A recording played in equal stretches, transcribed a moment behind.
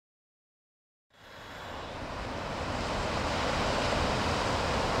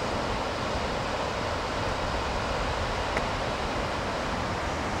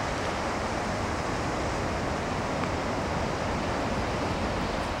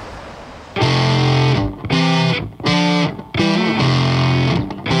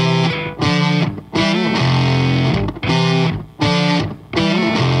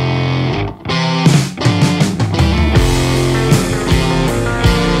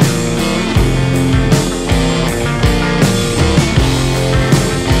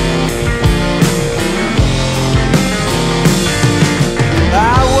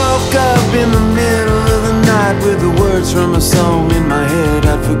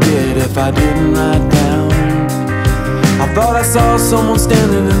if I didn't write down. I thought I saw someone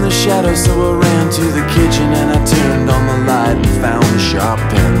standing in the shadow, so I ran to the kitchen and I turned on the light and found a sharp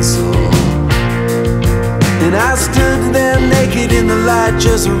pencil. And I stood there naked in the light,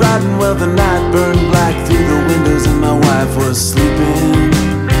 just writing. Well, the night burned black through the windows and my wife was sleeping.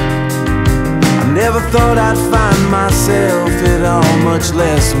 I never thought I'd find myself at all, much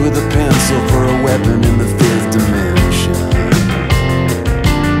less with a pencil for a weapon in the fifth dimension.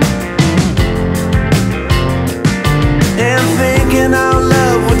 And thinking our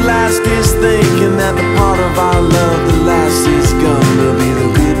love would last is thinking that the part of our love that lasts is gonna be the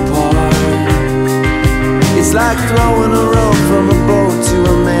good part. It's like throwing a rope from a boat to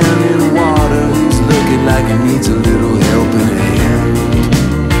a man in water who's looking like he needs a little helping hand.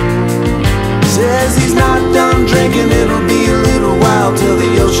 Says he's not done drinking, it'll be a little while till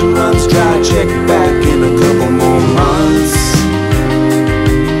the ocean runs dry. Check back in a couple more months.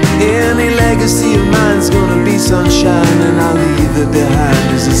 Any legacy of mine's gonna be sunshine, and I'll leave it behind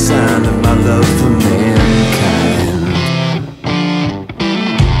as a sign of my love for mankind.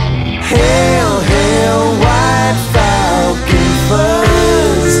 Hail, hail, white falcon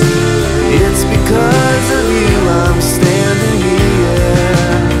fuzz, it's because of you I'm standing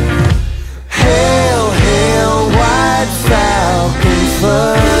here. Hail, hail, white falcon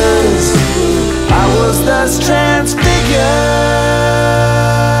fuzz, I was thus transfigured.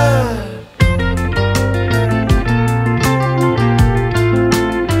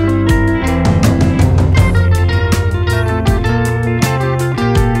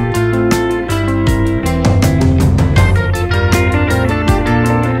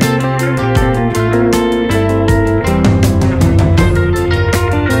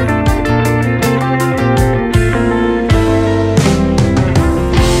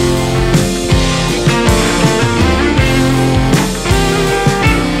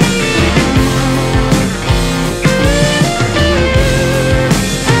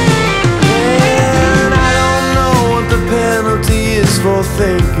 For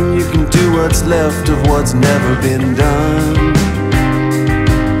thinking you can do what's left of what's never been done.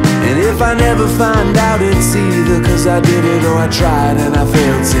 And if I never find out, it's either 'cause I did it or I tried and I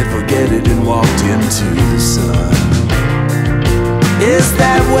failed, said forget it and walked into the sun. Is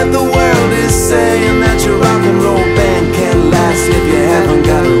that what the world is saying? That your rock and roll band can't last if you haven't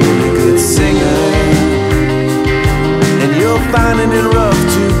got a really good singer? And you're finding it rough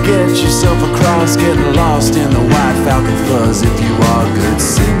to get yourself across, getting lost in the white falcon fuzz if you are good